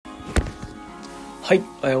はい、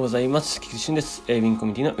おはようございます。菊池俊です。ウィンコ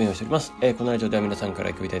ミュニティの運営をしております。このラジオでは皆さんから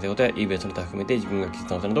共有いただいたことや、イベントの他含めて自分が気づい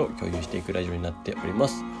たことなどを共有していくラジオになっておりま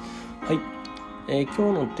す。はい、今日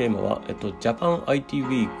のテーマは、ジャパン IT ウ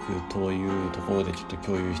ィークというところでちょっと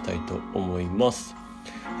共有したいと思います。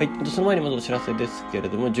はい、その前にまずお知らせですけれ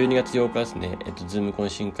ども、12月8日ですね、ズーム懇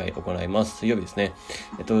親会行います。水曜日ですね。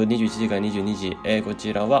21時から22時、こ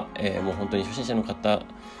ちらは、もう本当に初心者の方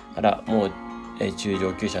からもう中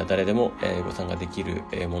上級者誰でもご参加できる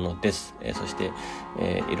ものです。そして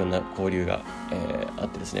いろんな交流があっ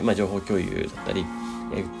てですね、情報共有だったり、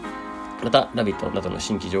またラビットなどの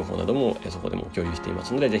新規情報などもそこでも共有していま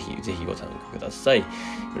すので、ぜひご参加ください。よ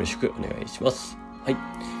ろしくお願いします。はい。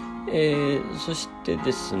そして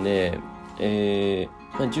ですね、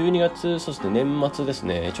12月、そして年末です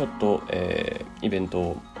ね、ちょっと、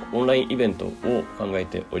オンラインイベントを考え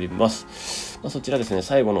ております。そちらですね、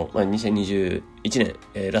最後の、2021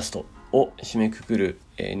年、ラストを締めくくる、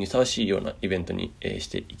にふさわしいようなイベントに、し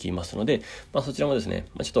ていきますので、そちらもですね、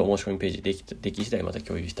ちょっとお申し込みページでき次第また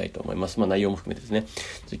共有したいと思います。内容も含めてですね、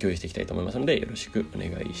共有していきたいと思いますので、よろしくお願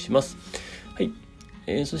いします。はい。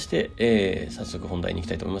そして、早速本題に行き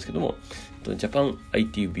たいと思いますけども、ジャパン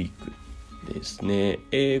IT ウィークですね。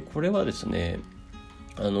これはですね、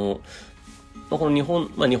この日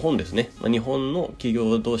本ですね。日本の企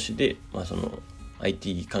業同士で、その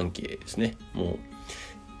IT 関係ですね。も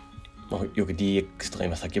う、よく DX とか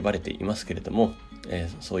今叫ばれていますけれども、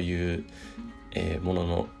そういう、もの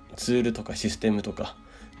のツールとかシステムとか、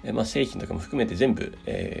製品とかも含めて全部、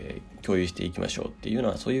共有していきましょうっていうよ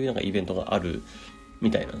うな、そういうイベントがあるみ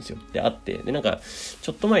たいなんですよ。で、あって、で、ち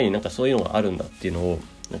ょっと前にそういうのがあるんだっていうのを、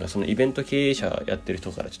そのイベント経営者やってる人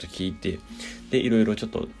からちょっと聞いて、で、いろいろちょっ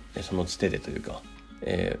とそのつてでというか、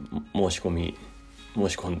申し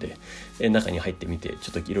込んで、中に入ってみて、ち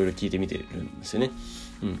ょっといろいろ聞いてみてるんですよね。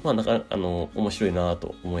面白いな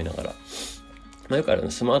と思いながら、よくある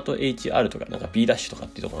スマート HR とか、B ダッシュとかっ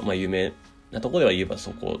ていうところ、有名なところでは言えば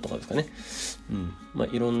そことかですかね。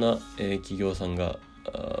いろんな、企業さんが、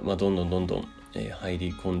どんどん入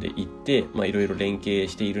り込んでいって、いろいろ連携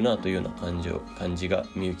しているなというような感じが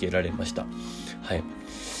見受けられました。はい。や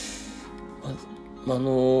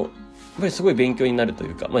っぱりすごい勉強になると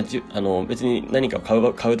いうか、別に何かを買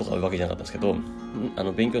うとかいうわけじゃなかったんですけど、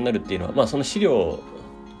勉強になるっていうのは、その資料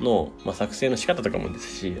の、作成の仕方とかもで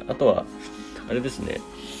すし、あとは、あれですね、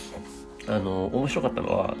面白かったの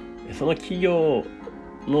は、その企業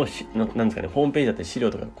のなんですかね、ホームページだったり資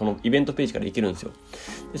料とか、このイベントページから行けるんですよ。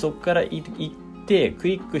でそこから行って、ク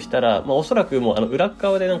リックしたら、おそらくもう裏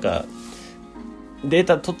側でデー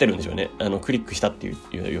タ取ってるんでしょうね。クリックしたってい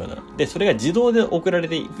うような。で、それが自動で送られ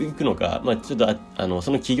ていくのか、ちょっと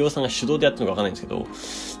その企業さんが手動でやってるのかわかんないんです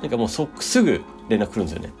けど、もうすぐ連絡来るんで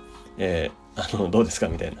すよね。どうですか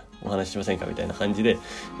みたいな。お話ししませんかみたいな感じで、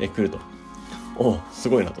来ると。す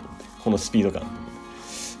ごいなと思って。このスピード感。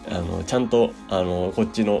ちゃんと、こっ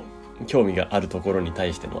ちの興味があるところに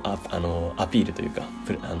対してのアピールというか、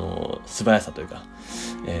素早さというか、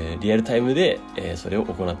リアルタイムで、それを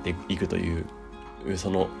行っていくという、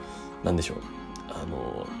なんでしょう、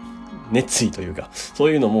熱意というか、そ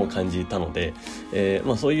ういうのも感じたので、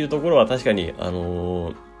そういうところは確かに、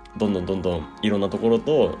どんどんいろんなところ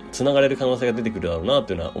と繋がれる可能性が出てくるだろうな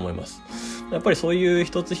というのは思います。やっぱりそういう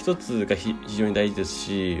一つ一つが非常に大事です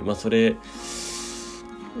し、それ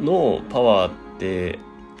のパワーって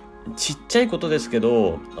ちっちゃいことですけ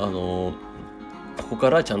ど、ここか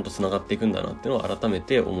らちゃんと繋がっていくんだなっていうのを改め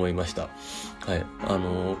て思いました。はい。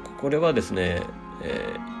これはですね、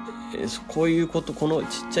こういうこと、この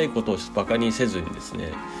ちっちゃいことをバカにせずにです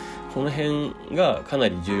ね、この辺がかな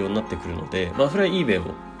り重要になってくるので、それは eBay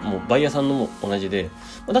もバイヤーさんのも同じで、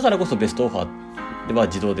だからこそベストオファーでは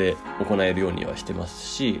自動で行えるようにはしてます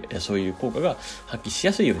し、そういう効果が発揮し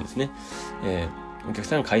やすいようにですね、お客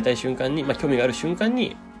さんが買いたい瞬間に、興味がある瞬間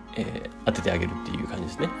に、当ててあげるっていう感じで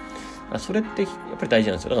すね。それってやっぱり大事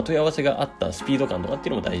なんですよ。だから問い合わせがあったスピード感とかって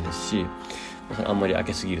いうのも大事ですし、あんまり開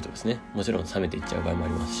けすぎるとですね、もちろん冷めていっちゃう場合もあ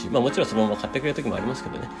りますし、もちろんそのまま買ってくれる時もありますけ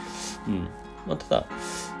どね。ただ、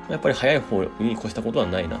やっぱり早い方に越したことは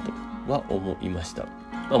ないなとは思いました。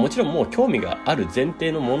もちろんもう興味がある前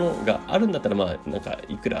提のものがあるんだったら、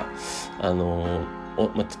いくら、ち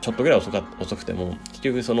ょっとぐらい遅くても、結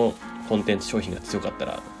局そのコンテンツ商品が強かった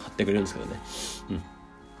ら買ってくれるんですけどね。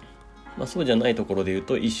そうじゃないところで言う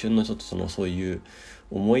と、一瞬のちょっとそういう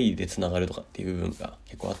思いでつながるとかっていう部分が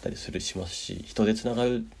結構あったりしますし、人でつなが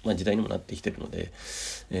る、時代にもなってきてるの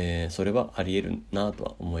で、それはあり得るなと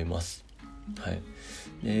は思います。はい。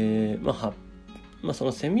そ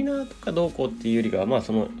のセミナーとかどうこうっていうよりかは、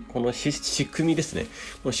この仕組みですね。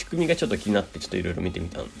この仕組みがちょっと気になってちょっといろいろ見てみ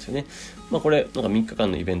たんですよね。これなんか3日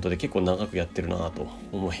間のイベントで結構長くやってるなと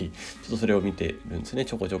思い、ちょっとそれを見てるんですね。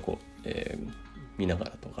ちょこちょこ、見なが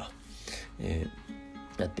らとか、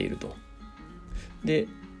やっていると。で、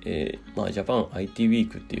ジャパン IT ウィ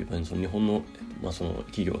ークっていうその日本の、その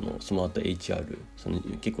企業のスマート HR、その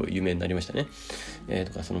結構有名になりましたね。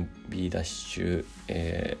とかその B ダッシュ、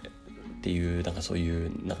っていうなんかそうい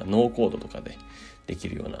うなんかノーコードとかででき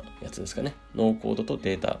るようなやつですかね。ノーコードと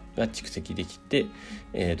データが蓄積できて、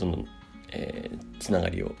どんどん、つなが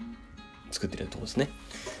りを作っているところですね。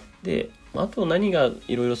で、あと何が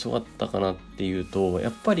いろいろすごかったかなっていうと、や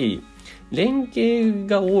っぱり連携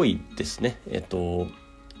が多いですね。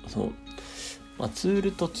ツー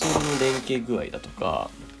ルとツールの連携具合だと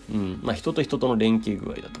か、人と人との連携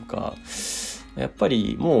具合だとか、やっぱ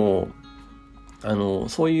りもう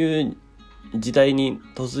そういう時代に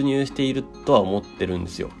突入しているとは思ってるんで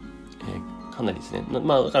すよ。かなりですね。だ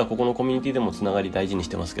からここのコミュニティでもつながり大事にし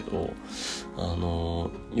てますけど、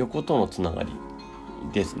横とのつながり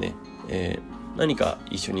ですね。何か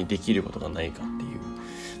一緒にできることがないかっていう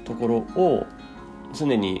ところを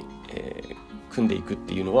常に、組んでいくっ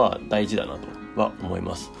ていうのは大事だなとは思い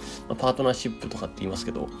ます。パートナーシップとかって言います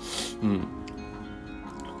けど、やっ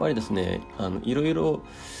ぱりですね、いろいろ、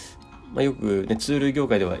よくね、ツール業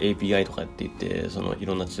界では API とかって言って、そのい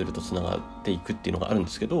ろんなツールとつながっていくっていうのがあるんで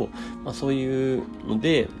すけど、そういうの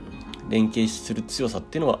で連携する強さっ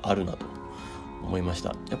ていうのはあるなと思いまし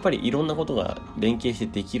た。やっぱりいろんなことが連携して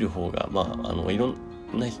できる方が、いろん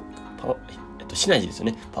なシナジーですよ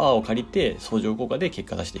ね。パワーを借りて相乗効果で結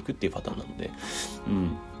果出していくっていうパターンなので、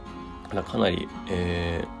かなり、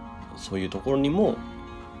そういうところにも、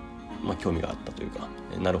興味があったというか、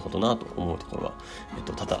なるほどなと思うところは、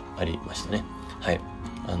多々ありましたね。はい。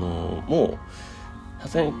もう、さ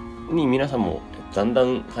すがに皆さんもだんだ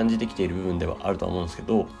ん感じてきている部分ではあるとは思うんですけ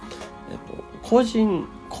ど、個人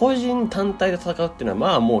単体で戦うっていうの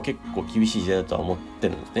は、もう結構厳しい時代だとは思って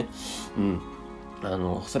るんですね。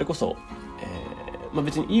それこそ、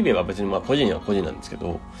別に eBay は別に個人には個人なんですけ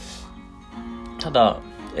ど、ただ、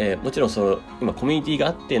もちろん今コミュニティがあ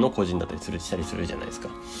っての個人だったりしたりするじゃないですか。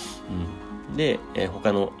で、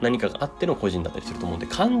他の何かがあっての個人だったりすると思うんで、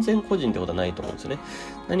完全個人ってことはないと思うんですよね。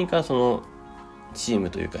何かそのチーム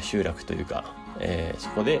というか集落というか、そ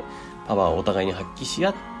こでパワーをお互いに発揮し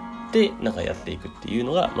合ってなんかやっていくっていう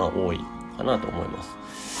のが多いかなと思いま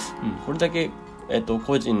す。これだけ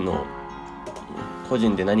個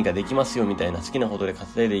人で何かできますよみたいな、好きなことで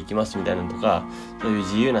稼いでいきますみたいなのとか、そういう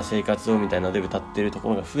自由な生活をみたいなので歌ってるとこ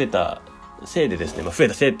ろが増えたせいでですね、増え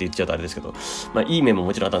たせいって言っちゃうとあれですけど、いい面も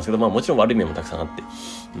もちろんあったんですけど、もちろん悪い面もたくさんあって、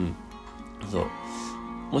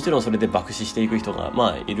もちろんそれで爆死していく人が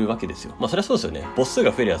いるわけですよ。それはそうですよね。母数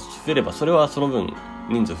が増えればそれはその分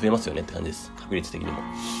人数増えますよねって感じです。確率的にも。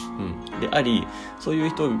であり、そういう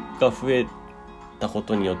人が増えたこ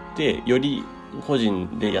とによってより個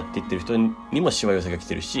人でやっていってる人にもしわ寄せが来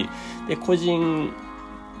てるし、で個人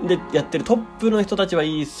でやってるトップの人たちは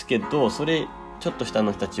いいですけど、それちょっと下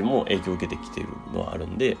の人たちも影響を受けてきているのはある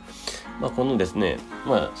んで、このですね、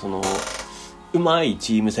そのうまい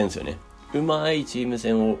チーム戦ですよね。うまいチーム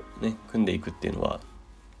戦をね組んでいくっていうのは、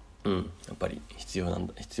やっぱり必要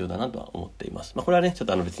だなとは思っています。これはねちょっ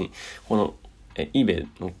と別にこのeBay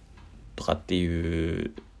のとかってい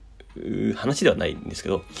う話ではないんですけ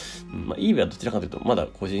ど、eBay はどちらかというとまだ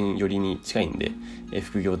個人寄りに近いんで、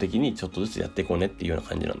副業的にちょっとずつやっていこうねっていうような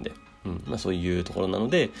感じなんで、そういうところなの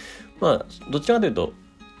で、どちらかというと、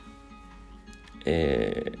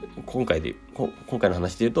今回の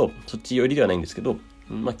話で言うとそっち寄りではないんですけど、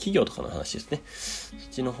企業とかの話ですね。そっ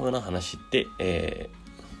ちの方の話で、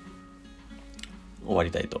終わ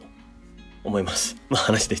りたいと思います。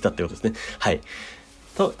話でしたってことですね。はい。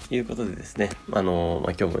ということでですね、今日もね、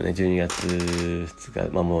12月2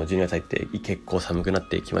日、もう12月入って結構寒くなっ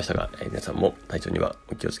てきましたが、皆さんも体調には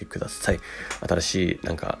お気をつけください。新しい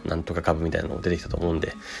なんとか株みたいなのも出てきたと思うん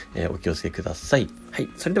で、お気をつけください。はい。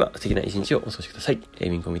それでは素敵な一日をお過ごしください。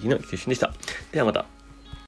ミンコミュニティの九州でした。ではまた。